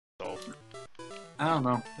so... I don't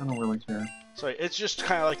know. I don't really care. So it's just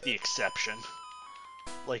kind of like the exception.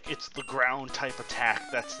 Like, it's the ground type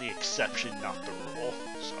attack that's the exception, not the rule,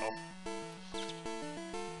 so...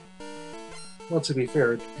 Well, to be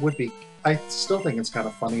fair, it would be... I still think it's kind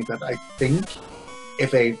of funny that I think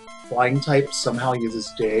if a flying type somehow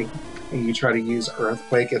uses Dig, and you try to use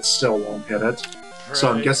Earthquake, it still won't hit it. Right.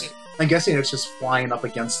 So I'm guessing it's just flying up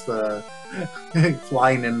against the...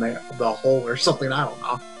 flying in the hole or something, I don't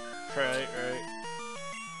know. Right.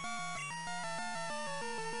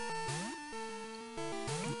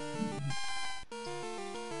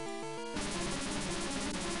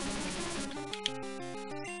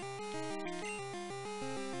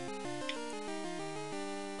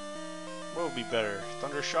 What would be better,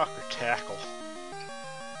 Thundershock or Tackle?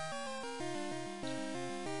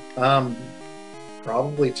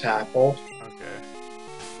 Probably Tackle. Okay.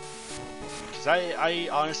 Because I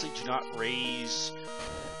honestly do not raise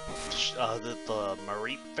the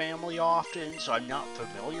Mareep family often, so I'm not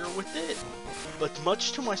familiar with it. But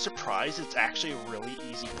much to my surprise, it's actually a really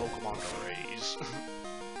easy Pokemon to raise.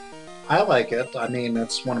 I like it. I mean,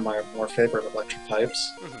 it's one of my more favorite electric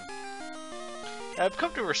types. I've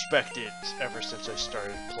come to respect it ever since I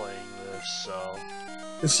started playing this, so...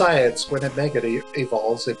 Besides, when it Mega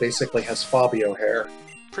evolves, it basically has Fabio hair.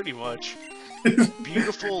 Pretty much.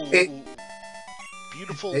 Beautiful,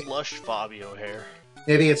 lush Fabio hair.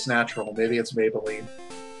 Maybe it's natural, maybe it's Maybelline.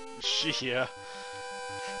 Yeah.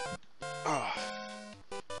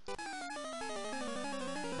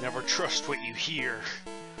 Never trust what you hear.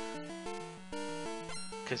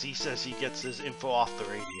 Because he says he gets his info off the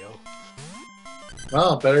radio.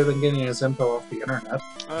 Well, better than getting his info off the internet.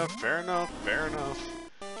 Fair enough, fair enough.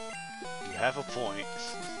 You have a point.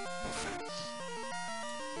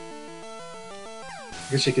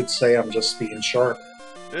 I guess you could say I'm just being sharp.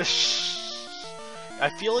 I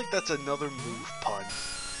feel like that's another move pun.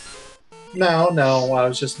 No, I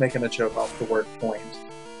was just making a joke off the word point.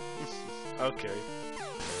 Okay.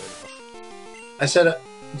 I said,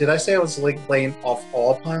 did I say I was like laying off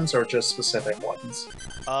all puns or just specific ones?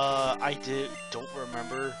 I don't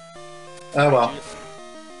remember. Oh well.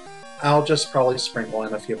 I'll just probably sprinkle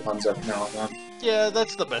in a few puns every now and then. Yeah,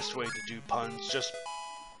 that's the best way to do puns, just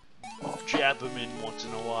jab them in once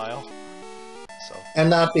in a while. So. And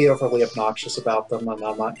not be overly obnoxious about them, and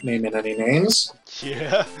I'm not naming any names.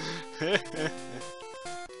 Yeah.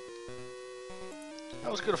 I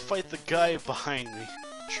was gonna fight the guy behind me.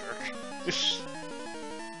 Jerk.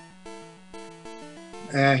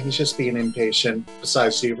 He's just being impatient.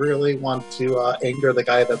 Besides, do you really want to anger the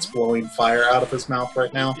guy that's blowing fire out of his mouth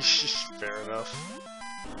right now? Fair enough.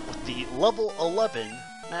 With the level 11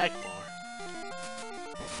 Magmar.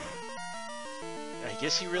 I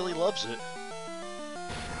guess he really loves it.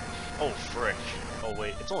 Oh, frick. Oh,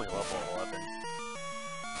 wait, it's only level 11.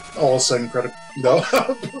 All of a sudden, critical. No.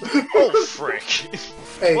 Oh, frick.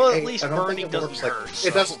 Hey, well, at least burning doesn't hurt. Like, so.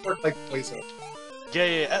 It doesn't work like poison.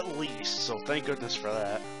 Yeah, at least. So thank goodness for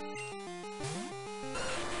that.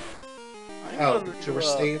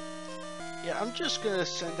 Yeah, I'm just gonna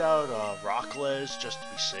send out Rockles just to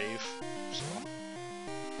be safe. So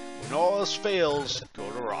when all else fails, go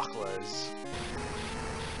to Rockles.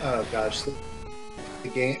 Oh gosh,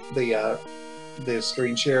 the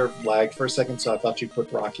screen share lagged for a second, so I thought you put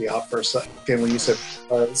Rocky out for a second when you said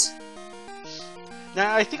Buzz.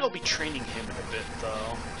 Nah, I think I'll be training him in a bit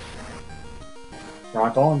though.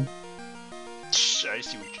 Rock on. I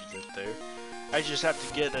see what you did there. I just have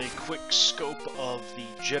to get a quick scope of the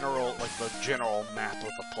general map of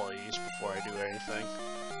the plays before I do anything.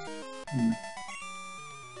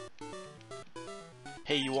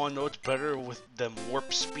 Hey, you wanna know what's better than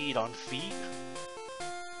warp speed on feet?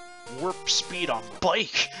 Warp speed on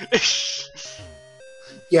bike!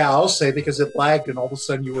 Yeah, I'll say, because it lagged and all of a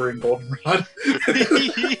sudden you were in Goldenrod.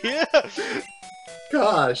 Yeah!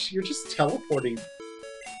 Gosh, you're just teleporting.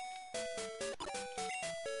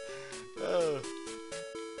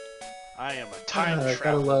 I am a time traveler.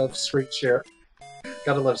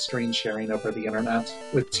 Gotta love screen sharing over the internet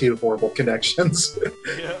with two horrible connections.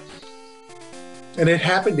 Yeah. And it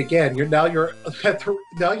happened again. Now you're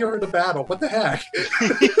in a battle. What the heck?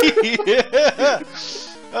 Yeah.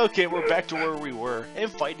 Okay, we're back to where we were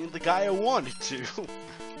and fighting the guy I wanted to.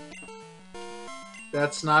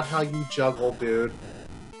 That's not how you juggle, dude.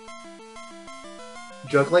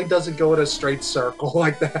 Juggling doesn't go in a straight circle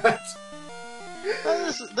like that.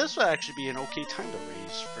 This would actually be an okay time to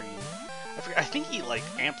raise for you. I think he like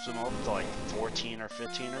amps him up to like 14 or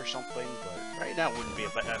 15 or something, but right now wouldn't be a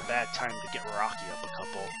bad time to get Rocky up a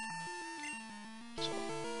couple. So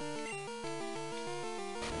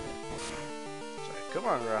Come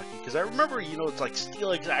on, Rocky. Because I remember, you know, it's like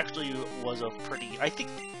Steelix actually was a pretty... I think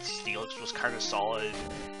Steelix was kind of solid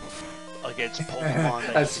against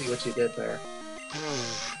Pokemon. I see what you did there.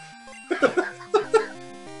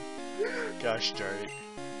 Gosh darn it.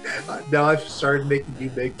 Now I've started making you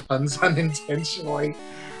make puns unintentionally.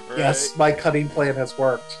 Right? Yes, my cutting plan has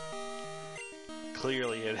worked.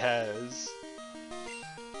 Clearly it has.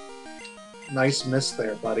 Nice miss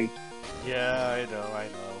there, buddy. Yeah, I know.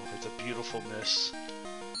 It's a beautiful miss.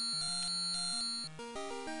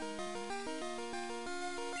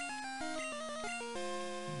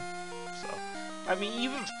 So, I mean,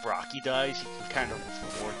 even if Brocky dies, he can kind of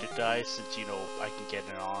afford to die since, you know, I can get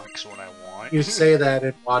an Onix when I want. You say that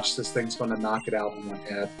and watch, this thing's going to knock it out in one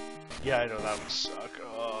head. Yeah, I know, that would suck.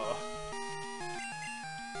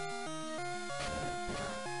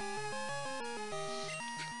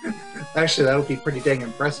 Actually, that would be pretty dang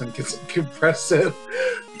impressive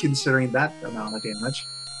considering that amount of damage.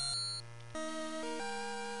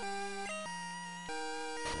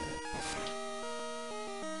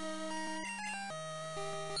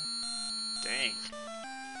 Dang.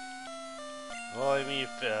 Well, I mean, if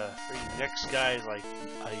for the next guy is like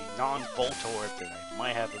a non-Voltorb, then I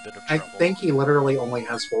might have a bit of trouble. I think he literally only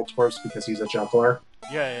has Voltorbs because he's a juggler.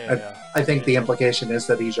 Yeah. I think the implication is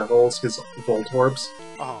that he juggles his Voltorbs.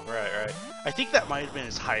 Oh, right. I think that might have been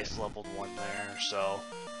his highest leveled one there, so...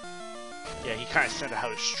 Yeah, he kind of sent out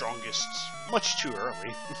his strongest much too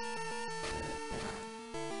early.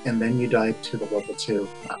 And then you died to the level 2.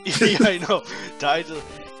 Yeah, I know. Died to...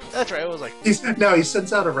 That's right, I was like... he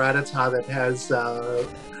sends out a Rattata that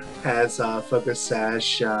has Focus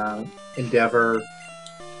Sash, Endeavor,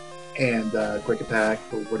 and Quick Attack,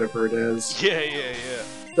 or whatever it is. Yeah.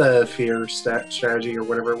 The Fear strategy, or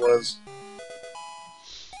whatever it was.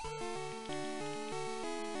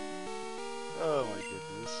 Oh my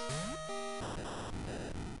goodness.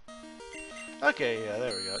 Okay, yeah,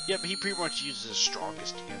 there we go. Yep, he pretty much uses his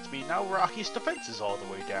strongest against me. Now Rocky's defense is all the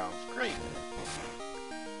way down. Great.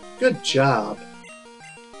 Good job.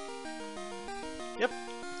 Yep.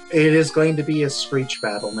 It is going to be a Screech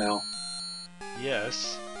battle now.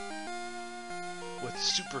 Yes. With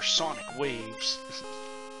supersonic waves.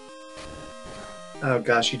 Oh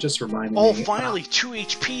gosh, you just reminded me. Oh, finally, 2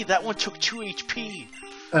 HP! That one took 2 HP!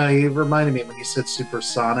 You reminded me when you said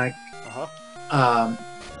supersonic. Uh-huh.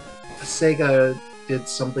 Sega did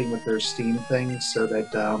something with their Steam thing so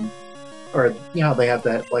that, or, you know, they have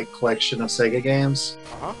that, like, collection of Sega games.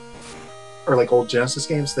 Uh-huh. Or, like, old Genesis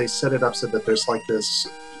games. They set it up so that there's, like, this...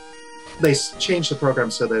 They changed the program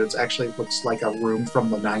so that it actually looks like a room from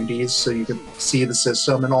the 90s, so you can see the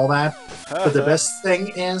system and all that. But the best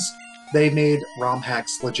thing is, they made ROM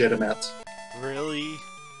hacks legitimate. Really?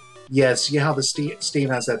 Yes, you know how the Steam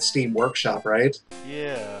has that Steam Workshop, right?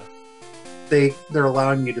 Yeah. They're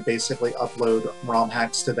allowing you to basically upload ROM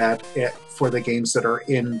hacks to that for the games that are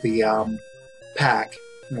in the pack,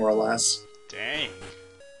 more or less. Dang.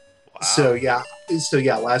 Wow. So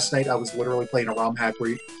yeah, last night I was literally playing a ROM hack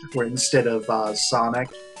where instead of Sonic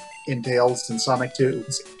in Tails in Sonic 2, it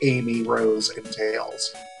was Amy Rose in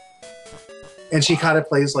Tails. And she kind of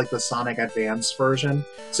plays like the Sonic Advance version,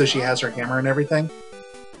 so she has her hammer and everything.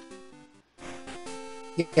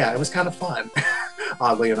 Yeah, it was kind of fun,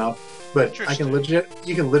 oddly enough. But you can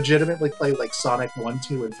legitimately play like Sonic 1,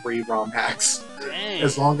 2, and 3 ROM hacks. Dang.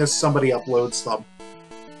 As long as somebody uploads them.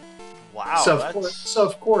 Wow. So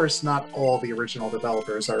of course, not all the original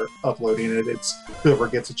developers are uploading it. It's whoever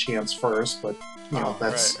gets a chance first. But you know,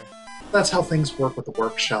 that's how things work with the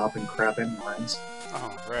workshop and crap anyways.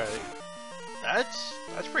 Oh, right. That's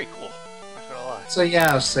pretty cool. Not gonna lie. So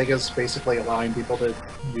yeah, Sega's basically allowing people to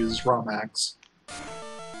use ROM hacks.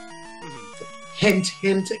 Hint,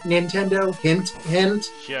 hint, Nintendo, hint,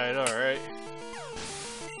 hint. Yeah, I know, right?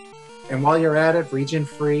 And while you're at it, region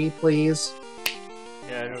free, please.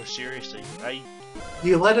 Yeah, I know, seriously.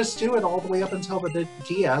 You let us do it all the way up until the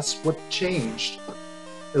DS. What changed?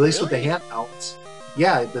 At least with the handhelds.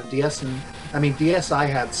 Yeah, the DS and... I mean, DSi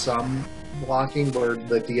had some blocking where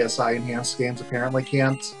the DSi enhanced games apparently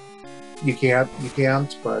can't. You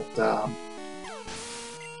can't, but...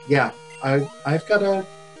 yeah, I've got a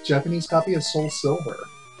Japanese copy of Soul Silver.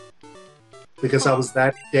 Because I was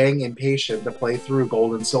that dang impatient to play through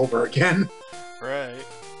Gold and Silver again. Right.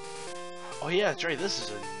 Oh yeah, that's right, this is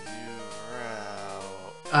a new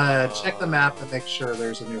route. Check the map to make sure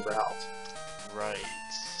there's a new route. Right.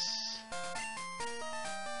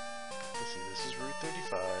 Let's see, this is Route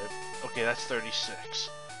 35. Okay, that's 36.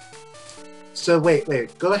 So wait,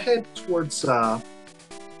 go ahead towards, go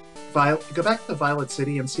back to Violet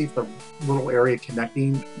City and see if the little area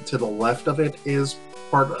connecting to the left of it is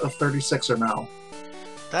part of 36 or no.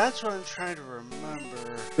 That's what I'm trying to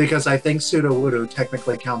remember. Because I think Sudowoodo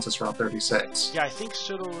technically counts as Route 36. Yeah, I think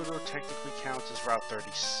Sudowoodo technically counts as Route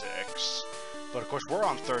 36. But of course, we're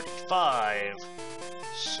on 35.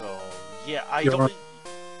 So, yeah, I don't...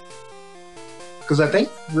 Because I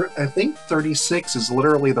think 36 is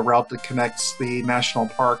literally the route that connects the national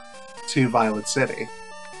park to Violet City.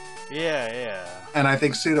 Yeah. And I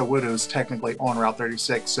think Sudowoodo is technically on Route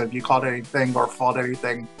 36, so if you caught anything or fought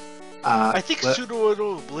anything... I think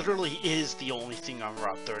Sudowoodo literally is the only thing on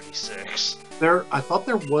Route 36. I thought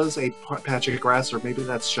there was a patch of grass, or maybe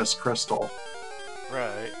that's just crystal.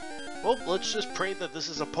 Right. Well, let's just pray that this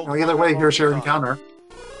is a Pokemon. Either way, here's your encounter.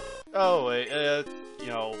 Oh, wait, you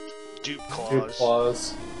know, Dupe Claws. Dupe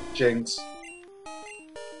Claws, Jinx.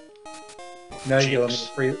 Now you owe me a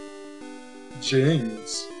free...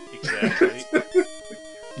 Jinx. Exactly.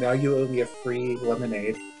 Now you owe me a free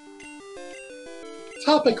lemonade.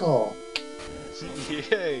 Topical!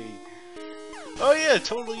 Yay! Oh yeah, it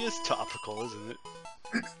totally is topical, isn't it?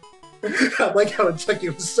 I like how it took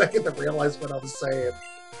you a second to realize what I was saying.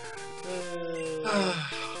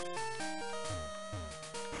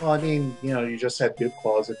 Well, I mean, you know, you just had Dupe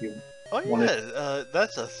Claws if you wanted...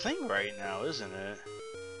 that's a thing right now, isn't it?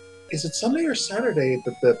 Is it Sunday or Saturday,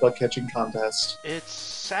 the bug catching contest? It's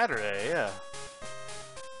Saturday, yeah.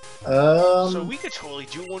 So we could totally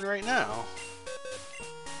do one right now.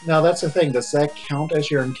 Now, that's the thing. Does that count as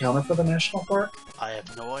your encounter for the national park? I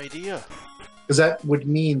have no idea. Because that would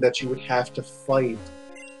mean that you would have to fight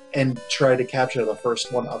and try to capture the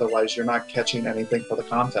first one, otherwise you're not catching anything for the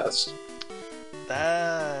contest.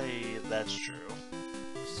 That's true.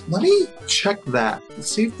 Let me check that.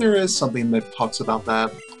 Let's see if there is something that talks about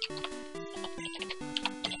that.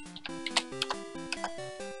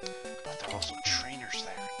 But there are also trainers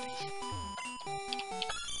there.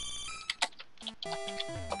 Oh,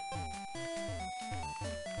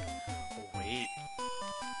 wait.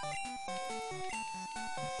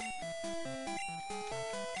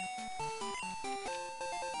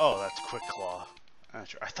 Oh, that's Quick Claw.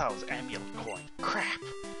 I thought it was Amulet Coin. Crap!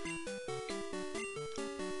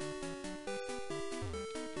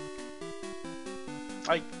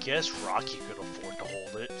 I guess Rocky could afford to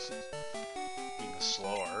hold it, being a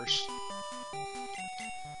slowers.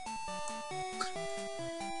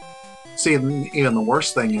 See, even the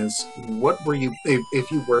worst thing is, what were you,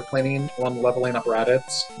 if you were planning on leveling up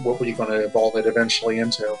Raditz, what were you going to evolve it eventually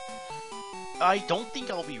into? I don't think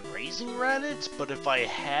I'll be raising Raditz, but if I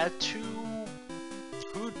had to,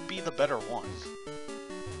 who would be the better one?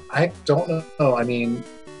 I don't know. I mean,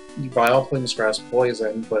 Vileplume's grass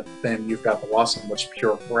poison, but then you've got Blossom, which is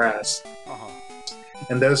pure grass.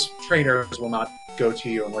 And those trainers will not go to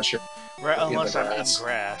you unless you're unless I'm in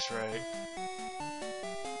grass,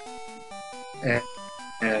 right?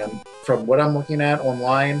 And from what I'm looking at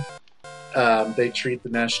online, they treat the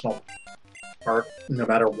national park, no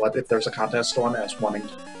matter what, if there's a contest on, as one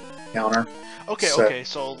encounter. Okay,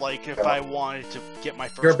 so like if I wanted to get my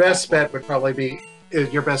first... Your best bet would probably be...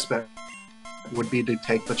 Your best bet would be to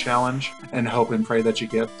take the challenge and hope and pray that you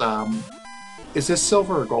get... is this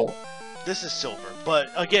silver or gold? This is silver,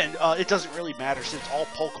 but again, it doesn't really matter since all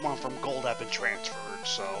Pokemon from gold have been transferred,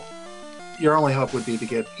 so... Your only hope would be to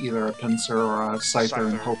get either a Pinsir or a Scyther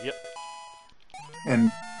and hope... Yep.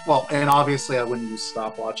 And, well, and obviously I wouldn't use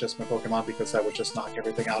Stopwatch as my Pokemon because that would just knock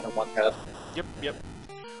everything out in one head. Yep.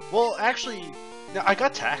 Well, actually, I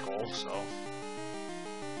got Tackle, so...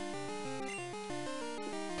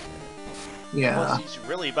 Yeah. Well, he's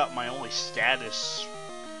really about my only status.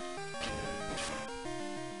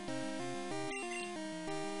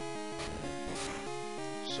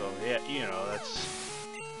 So, yeah, you know, that's...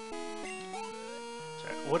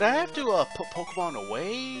 Would I have to put Pokemon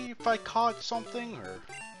away if I caught something,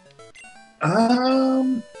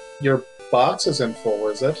 or...? Your box isn't full,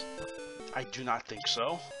 is it? I do not think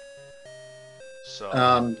so.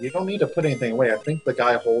 So... you don't need to put anything away. I think the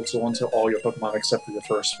guy holds on to all your Pokemon except for your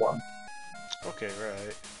first one. Okay,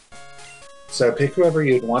 right. So pick whoever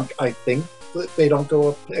you'd want. I think that they don't go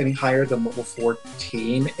up any higher than level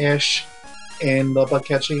 14-ish in the bug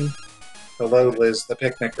catching. Hello, Liz the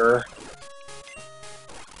Picnicker.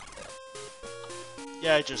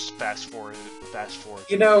 Yeah, I just fast forward.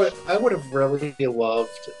 You know, I would have really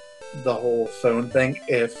loved the whole phone thing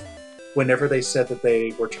if, whenever they said that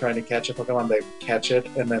they were trying to catch a Pokemon, they catch it,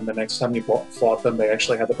 and then the next time you fought them, they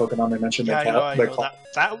actually had the Pokemon they mentioned. Yeah, I know.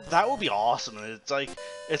 That would be awesome. It's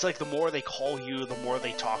like the more they call you, the more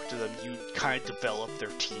they talk to them. You kind of develop their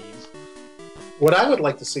team. What I would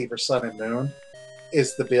like to see for Sun and Moon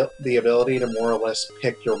is the ability to more or less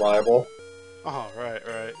pick your rival. Oh, right.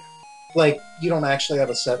 like, you don't actually have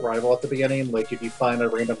a set rival at the beginning. Like, if you find a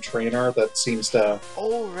random trainer that seems to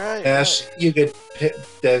Oh, right, dash, right. you could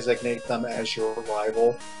designate them as your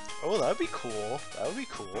rival. Oh, that'd be cool. That would be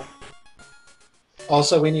cool.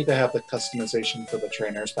 Also, we need to have the customization for the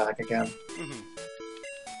trainers back again. Mhm.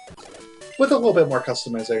 With a little bit more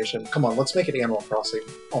customization. Come on, let's make it Animal Crossing.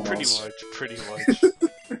 Pretty Almost. much, pretty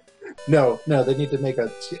much. No, they need to make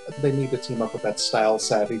they need to team up with that Style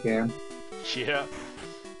Savvy game. Yeah.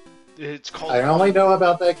 It's called... I only know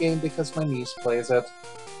about that game because my niece plays it.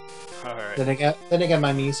 Alright. Then again,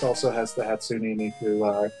 my niece also has the Hatsune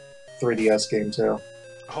Miku 3DS game too.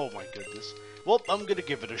 Oh my goodness. Well, I'm gonna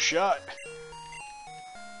give it a shot.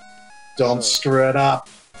 Don't screw it up.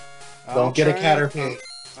 Don't get a Caterpie.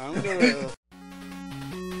 I'm gonna...